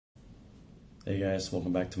Hey guys,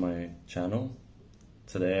 welcome back to my channel.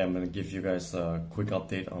 Today I'm going to give you guys a quick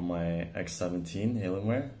update on my x17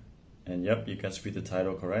 Alienware. And yep, you guys read the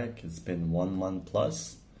title correct. It's been 1 month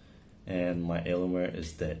plus and my Alienware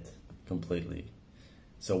is dead completely.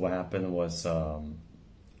 So what happened was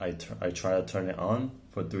I tried to turn it on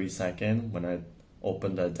for 3 seconds. When I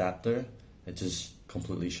opened the adapter, it just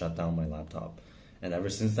completely shut down my laptop. And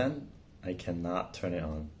ever since then, I cannot turn it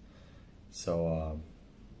on.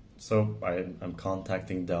 So I'm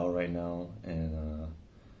contacting Dell right now, and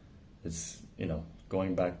it's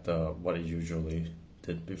going back to what I usually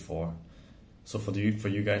did before. So for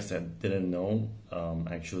you guys that didn't know,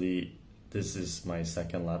 actually this is my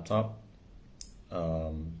second laptop.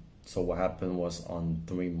 So what happened was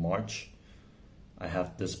during March, I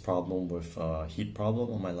have this problem with heat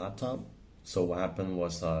problem on my laptop. So what happened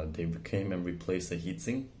was they came and replaced the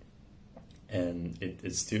heatsink, and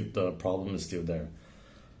it's still, the problem is still there.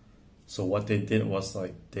 So what they did was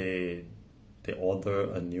like they ordered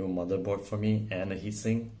a new motherboard for me and a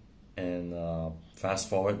heatsink, and fast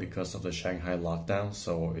forward because of the Shanghai lockdown,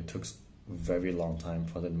 so it took a very long time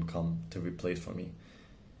for them to come to replace for me.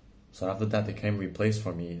 So after that they came replace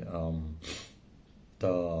for me.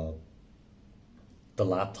 The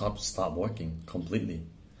laptop stopped working completely.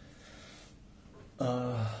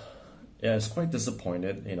 Yeah, it's quite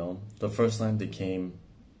disappointed. The first time they came,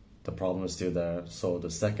 the problem is still there. So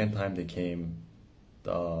the second time they came,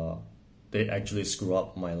 they actually screw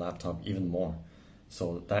up my laptop even more.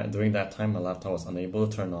 So during that time, my laptop was unable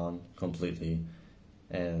to turn on completely,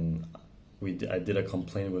 and I did a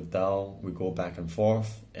complaint with Dell. We go back and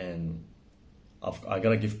forth, and I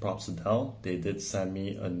gotta give props to Dell. They did send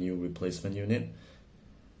me a new replacement unit.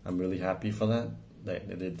 I'm really happy for that. They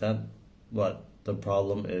did that, but the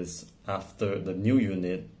problem is after the new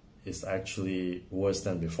unit is actually worse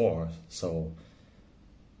than before. So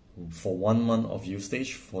for 1 month of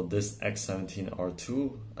usage for this x17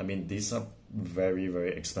 R2, I mean, these are very,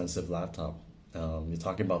 very expensive laptop. You're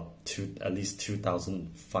talking about at least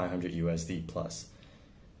 2,500 USD plus,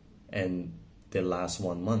 and they last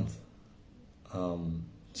 1 month.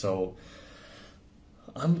 So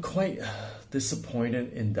I'm quite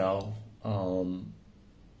disappointed in Dell.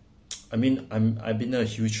 I mean, I've been a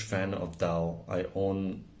huge fan of Dell. I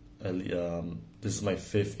own this is my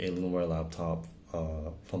 5th Alienware laptop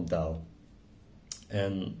from Dell,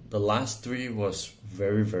 and the last 3 was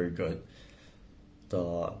very, very good.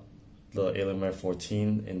 The Alienware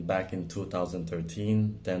 14 back in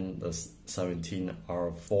 2013, then the 17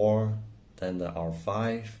 R4, then the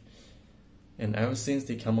R5, and ever since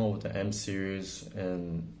they come out with the M series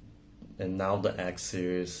and now the X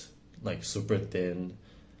series, like super thin,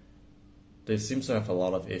 they seem to have a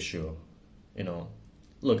lot of issue.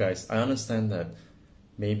 Look guys, I understand that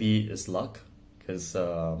maybe it's luck, because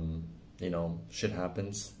shit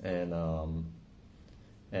happens, and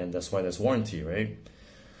that's why there's warranty, right?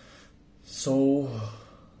 So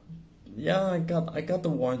yeah, I got the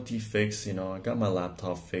warranty fixed. I got my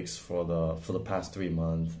laptop fixed for the past 3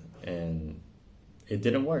 months, and it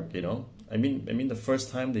didn't work. I mean the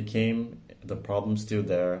first time they came, the problem's still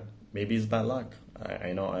there. Maybe it's bad luck.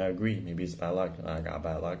 I know, I agree, maybe it's bad luck. I got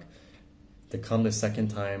bad luck. They come the second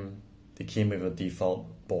time, they came with a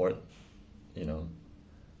default board.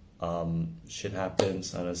 Shit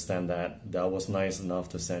happens, I understand that. That was nice enough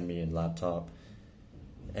to send me a laptop,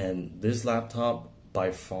 and this laptop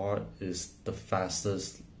by far is the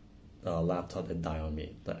fastest laptop that died on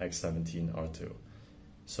me, the x17 R2.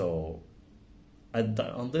 So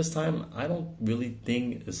on this time, I don't really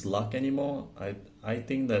think it's luck anymore. I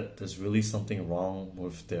think that there's really something wrong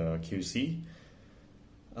with the QC.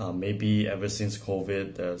 Maybe ever since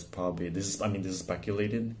COVID, there's probably this is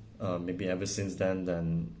speculated. Maybe ever since then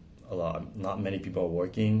not many people are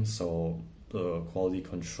working, so the quality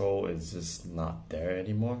control is just not there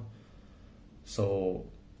anymore. So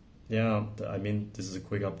yeah, I mean, this is a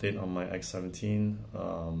quick update on my x17.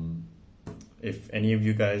 If any of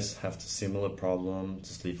you guys have a similar problem,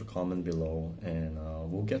 just leave a comment below, and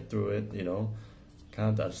we'll get through it.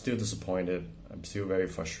 I'm still disappointed. I'm still very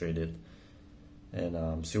frustrated, and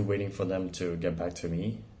I'm still waiting for them to get back to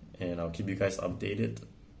me, and I'll keep you guys updated.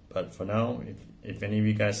 But for now, if any of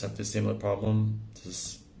you guys have the similar problem,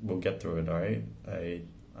 we'll get through it. All right.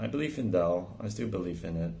 I believe in Dell. I still believe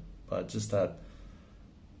in it, but just that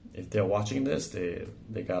if they're watching this, they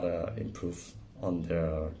gotta improve on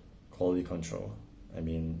their quality control. I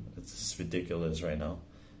mean, it's just ridiculous right now.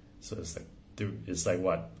 So it's like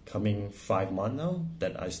what, coming 5 months now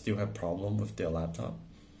that I still have problem with their laptop.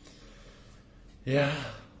 Yeah,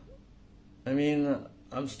 I mean,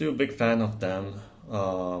 I'm still a big fan of them.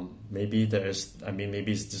 Maybe there's, I mean,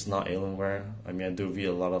 maybe it's just not Alienware. I mean, I do read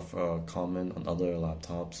a lot of comment on other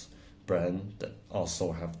laptops brand that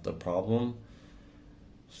also have the problem.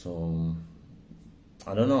 So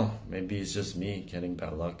I don't know. Maybe it's just me getting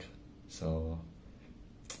bad luck. So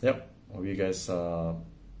yep. Hope you guys do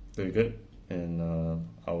good, and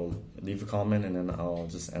I will leave a comment and then I'll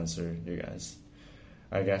just answer you guys.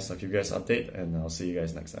 Alright guys, I'll keep you guys update and I'll see you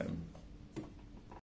guys next time.